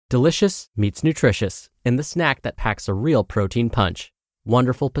Delicious meets nutritious in the snack that packs a real protein punch.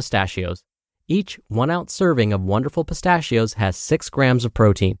 Wonderful Pistachios. Each 1-ounce serving of Wonderful Pistachios has 6 grams of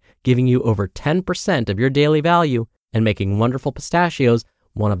protein, giving you over 10% of your daily value and making Wonderful Pistachios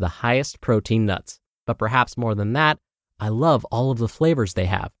one of the highest protein nuts. But perhaps more than that, I love all of the flavors they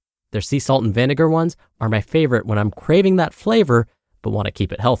have. Their sea salt and vinegar ones are my favorite when I'm craving that flavor but want to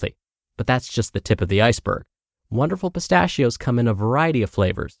keep it healthy. But that's just the tip of the iceberg. Wonderful Pistachios come in a variety of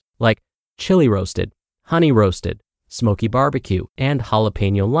flavors, like chili roasted, honey roasted, smoky barbecue, and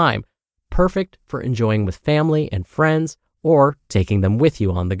jalapeno lime, perfect for enjoying with family and friends or taking them with you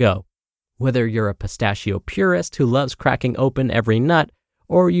on the go. Whether you're a pistachio purist who loves cracking open every nut,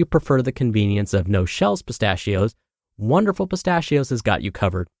 or you prefer the convenience of no-shells pistachios, Wonderful Pistachios has got you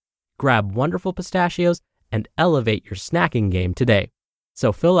covered. Grab Wonderful Pistachios and elevate your snacking game today.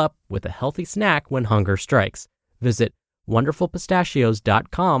 So fill up with a healthy snack when hunger strikes. Visit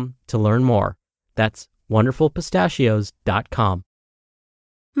wonderfulpistachios.com to learn more. That's wonderfulpistachios.com.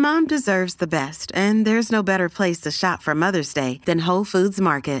 Mom deserves the best, and there's no better place to shop for Mother's Day than Whole Foods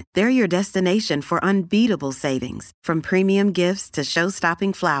Market. They're your destination for unbeatable savings, from premium gifts to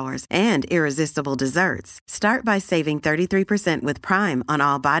show-stopping flowers and irresistible desserts. Start by saving 33% with Prime on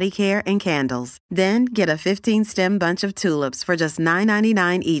all body care and candles. Then get a 15-stem bunch of tulips for just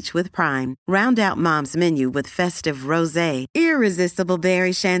 $9.99 each with Prime. Round out Mom's menu with festive rosé, irresistible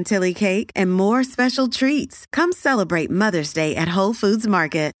berry chantilly cake, and more special treats. Come celebrate Mother's Day at Whole Foods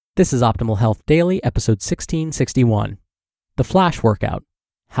Market. This is Optimal Health Daily, episode 1661. The Flash Workout,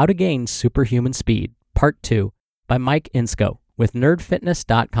 How to Gain Superhuman Speed, Part 2, by Mike Inscho with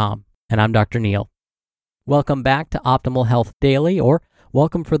nerdfitness.com, and I'm Dr. Neil. Welcome back to Optimal Health Daily, or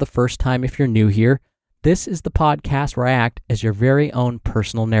welcome for the first time if you're new here. This is the podcast where I act as your very own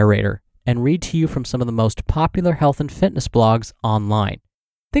personal narrator and read to you from some of the most popular health and fitness blogs online.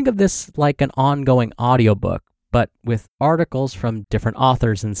 Think of this like an ongoing audiobook, but with articles from different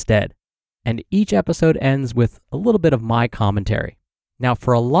authors instead. And each episode ends with a little bit of my commentary. Now,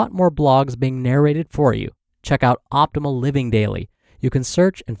 for a lot more blogs being narrated for you, check out Optimal Living Daily. You can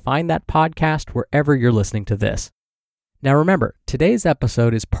search and find that podcast wherever you're listening to this. Now remember, today's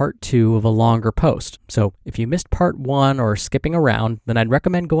episode is part 2 of a longer post. So if you missed part 1 or skipping around, then I'd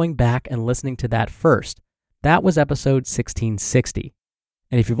recommend going back and listening to that first. That was episode 1660.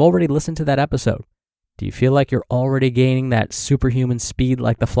 And if you've already listened to that episode, do you feel like you're already gaining that superhuman speed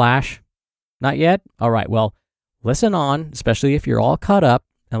like the Flash? Not yet? All right, well, listen on, especially if you're all caught up,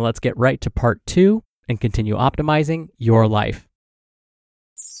 and let's get right to part 2 and continue optimizing your life.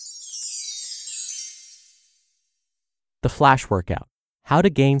 The Flash Workout, How to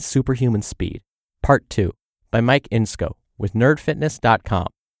Gain Superhuman Speed, Part 2, by Mike Inscho with nerdfitness.com.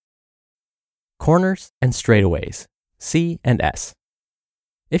 Corners and straightaways, C and S.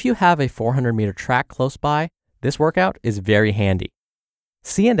 If you have a 400-meter track close by, this workout is very handy.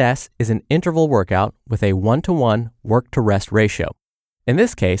 C&S is an interval workout with a 1-to-1 work-to-rest ratio. In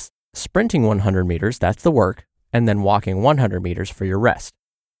this case, sprinting 100 meters, that's the work, and then walking 100 meters for your rest.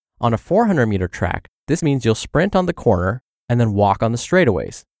 On a 400-meter track, this means you'll sprint on the corner and then walk on the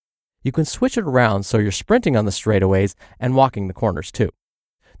straightaways. You can switch it around so you're sprinting on the straightaways and walking the corners too.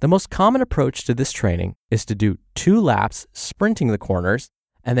 The most common approach to this training is to do 2 laps sprinting the corners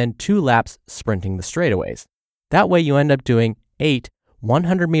and then 2 laps sprinting the straightaways. That way you end up doing 8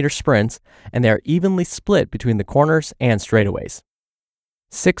 100-meter sprints, and they are evenly split between the corners and straightaways.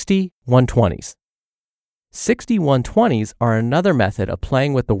 60-120s. 60-120s are another method of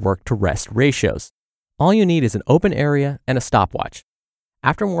playing with the work-to-rest ratios. All you need is an open area and a stopwatch.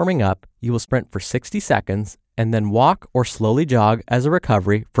 After warming up, you will sprint for 60 seconds and then walk or slowly jog as a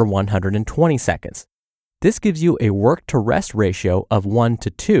recovery for 120 seconds. This gives you a work-to-rest ratio of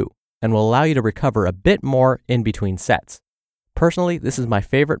 1-to-2 and will allow you to recover a bit more in between sets. Personally, this is my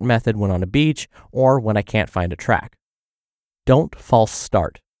favorite method when on a beach or when I can't find a track. Don't false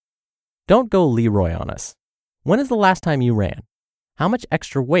start. Don't go Leroy on us. When is the last time you ran? How much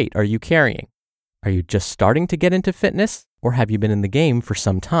extra weight are you carrying? Are you just starting to get into fitness, or have you been in the game for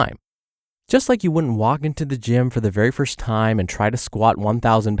some time? Just like you wouldn't walk into the gym for the very first time and try to squat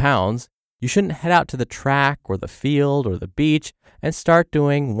 1,000 pounds, you shouldn't head out to the track or the field or the beach and start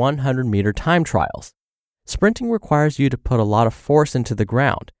doing 100-meter time trials. Sprinting requires you to put a lot of force into the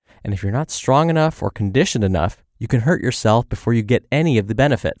ground, and if you're not strong enough or conditioned enough, you can hurt yourself before you get any of the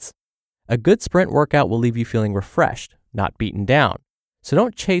benefits. A good sprint workout will leave you feeling refreshed, not beaten down. So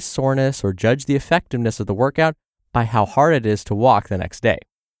don't chase soreness or judge the effectiveness of the workout by how hard it is to walk the next day.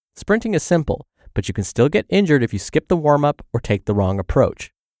 Sprinting is simple, but you can still get injured if you skip the warm-up or take the wrong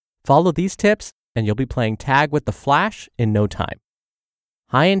approach. Follow these tips, and you'll be playing tag with the Flash in no time.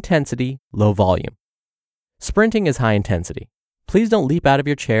 high intensity, low volume. Sprinting is high intensity. Please don't leap out of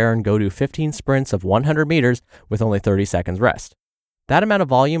your chair and go do 15 sprints of 100 meters with only 30 seconds rest. That amount of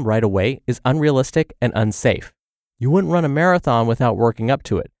volume right away is unrealistic and unsafe. You wouldn't run a marathon without working up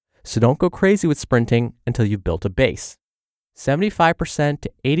to it, so don't go crazy with sprinting until you've built a base. 75%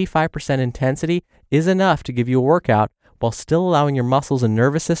 to 85% intensity is enough to give you a workout while still allowing your muscles and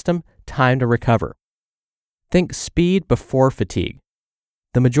nervous system time to recover. Think speed before fatigue.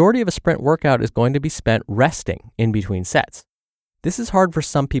 The majority of a sprint workout is going to be spent resting in between sets. This is hard for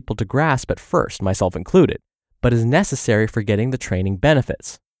some people to grasp at first, myself included, but is necessary for getting the training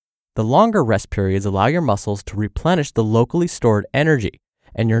benefits. The longer rest periods allow your muscles to replenish the locally stored energy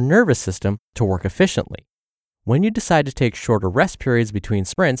and your nervous system to work efficiently. When you decide to take shorter rest periods between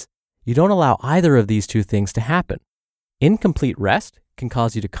sprints, you don't allow either of these two things to happen. Incomplete rest can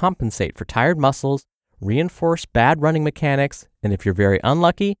cause you to compensate for tired muscles, reinforce bad running mechanics, and if you're very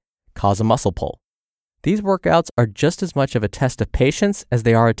unlucky, cause a muscle pull. These workouts are just as much of a test of patience as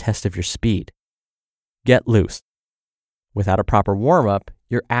they are a test of your speed. Get loose. Without a proper warm-up,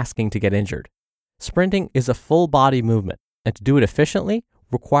 you're asking to get injured. Sprinting is a full body movement, and to do it efficiently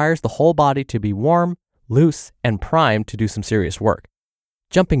requires the whole body to be warm, loose, and primed to do some serious work.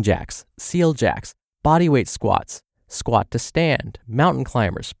 Jumping jacks, seal jacks, bodyweight squats, squat to stand, mountain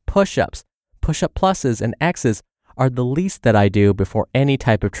climbers, push-ups, push-up pluses, and X's are the least that I do before any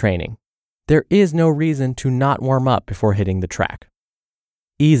type of training. There is no reason to not warm up before hitting the track.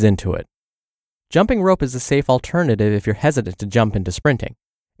 Ease into it. Jumping rope is a safe alternative if you're hesitant to jump into sprinting.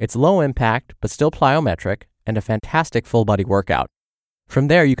 It's low impact, but still plyometric, and a fantastic full body workout. From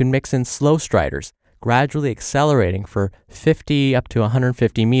there, you can mix in slow striders, gradually accelerating for 50 up to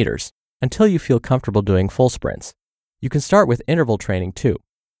 150 meters until you feel comfortable doing full sprints. You can start with interval training too.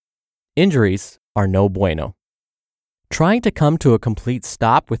 Injuries are no bueno. Trying to come to a complete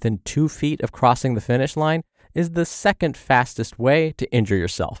stop within 2 feet of crossing the finish line is the second fastest way to injure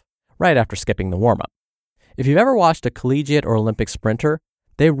yourself, right after skipping the warm-up. If you've ever watched a collegiate or Olympic sprinter,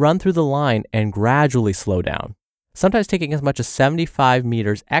 they run through the line and gradually slow down, sometimes taking as much as 75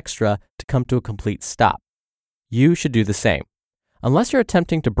 meters extra to come to a complete stop. You should do the same. Unless you're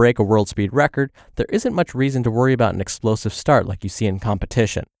attempting to break a world speed record, there isn't much reason to worry about an explosive start like you see in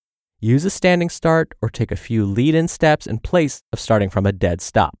competition. Use a standing start or take a few lead-in steps in place of starting from a dead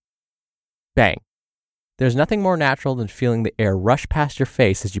stop. Bang. There's nothing more natural than feeling the air rush past your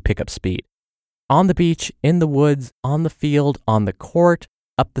face as you pick up speed. On the beach, in the woods, on the field, on the court,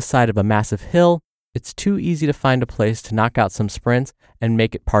 up the side of a massive hill, it's too easy to find a place to knock out some sprints and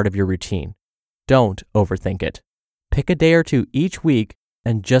make it part of your routine. Don't overthink it. Pick a day or two each week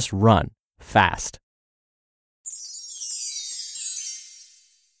and just run fast.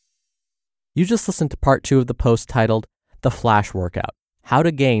 You just listened to part 2 of the post titled The Flash Workout, How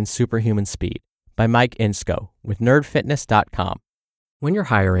to Gain Superhuman Speed by Mike Inscho with nerdfitness.com. When you're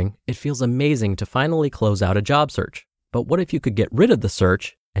hiring, it feels amazing to finally close out a job search. But what if you could get rid of the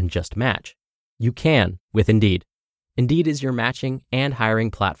search and just match? You can with Indeed. Indeed is your matching and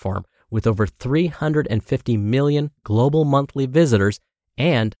hiring platform with over 350 million global monthly visitors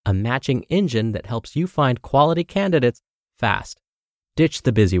and a matching engine that helps you find quality candidates fast. Ditch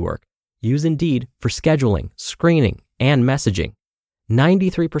the busy work. Use Indeed for scheduling, screening, and messaging.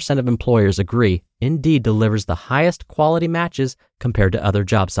 93% of employers agree Indeed delivers the highest quality matches compared to other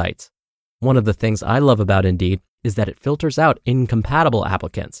job sites. One of the things I love about Indeed is that it filters out incompatible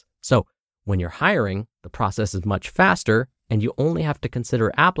applicants. So when you're hiring, the process is much faster and you only have to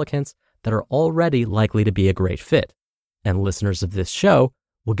consider applicants that are already likely to be a great fit. And listeners of this show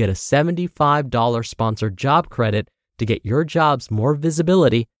will get a $75 sponsored job credit to get your jobs more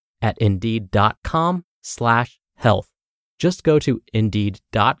visibility at Indeed.com/health. Just go to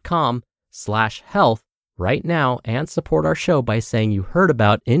Indeed.com/health right now and support our show by saying you heard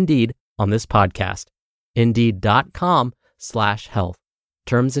about Indeed on this podcast. Indeed.com/health.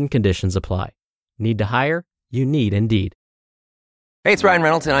 Terms and conditions apply. Need to hire? You need Indeed. Hey, it's Ryan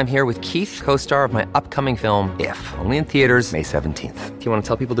Reynolds, and I'm here with Keith, co-star of my upcoming film, If, only in theaters May 17th. Do you want to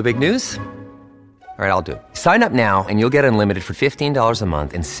tell people the big news? All right, I'll do it. Sign up now and you'll get unlimited for $15 a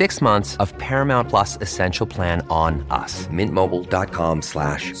month and 6 months of Paramount Plus Essential Plan on us.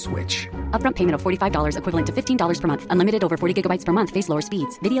 MintMobile.com/switch. Upfront payment of $45 equivalent to $15 per month. Unlimited over 40 gigabytes per month. Face lower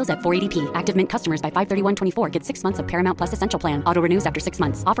speeds. Videos at 480p. Active Mint customers by 531.24 get 6 months of Paramount Plus Essential Plan. Auto renews after 6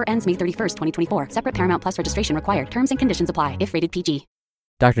 months. Offer ends May 31st, 2024. Separate Paramount Plus registration required. Terms and conditions apply if rated PG.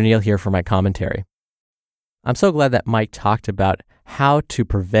 Dr. Neil here for my commentary. I'm so glad that Mike talked about how to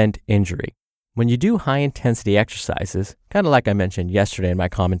prevent injury. When you do high-intensity exercises, kind of like I mentioned yesterday in my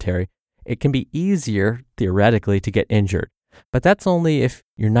commentary, it can be easier, theoretically, to get injured But that's only if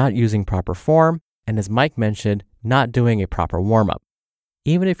you're not using proper form and, as Mike mentioned, not doing a proper warm-up.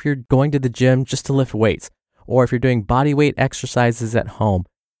 Even if you're going to the gym just to lift weights, or if you're doing body weight exercises at home,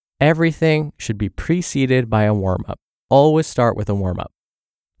 everything should be preceded by a warm-up. Always start with a warm-up.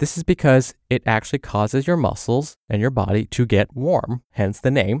 This is because it actually causes your muscles and your body to get warm, hence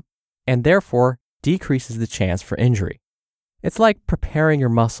the name, and therefore decreases the chance for injury. It's like preparing your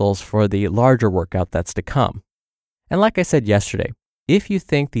muscles for the larger workout that's to come. And like I said yesterday, if you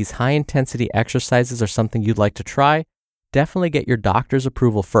think these high-intensity exercises are something you'd like to try, definitely get your doctor's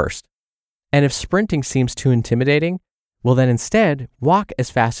approval first. And if sprinting seems too intimidating, well then instead, walk as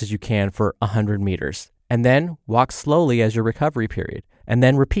fast as you can for 100 meters, and then walk slowly as your recovery period, and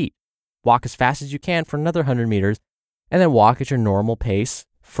then repeat. Walk as fast as you can for another 100 meters, and then walk at your normal pace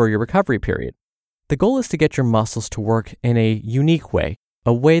for your recovery period. The goal is to get your muscles to work in a unique way,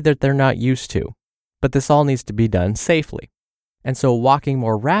 a way that they're not used to. But this all needs to be done safely. And so walking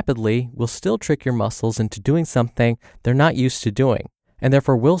more rapidly will still trick your muscles into doing something they're not used to doing, and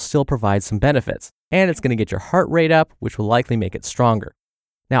therefore will still provide some benefits. And it's going to get your heart rate up, which will likely make it stronger.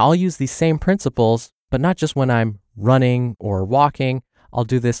 Now, I'll use these same principles, but not just when I'm running or walking. I'll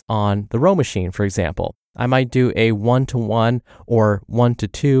do this on the row machine, for example. I might do a 1-to-1 or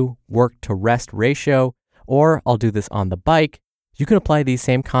 1-to-2 work to rest ratio, or I'll do this on the bike. You can apply these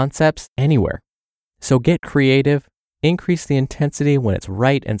same concepts anywhere. So get creative, increase the intensity when it's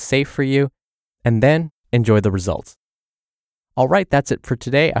right and safe for you, and then enjoy the results. All right, that's it for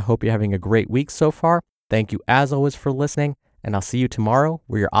today. I hope you're having a great week so far. Thank you as always for listening, and I'll see you tomorrow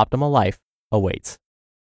where your optimal life awaits.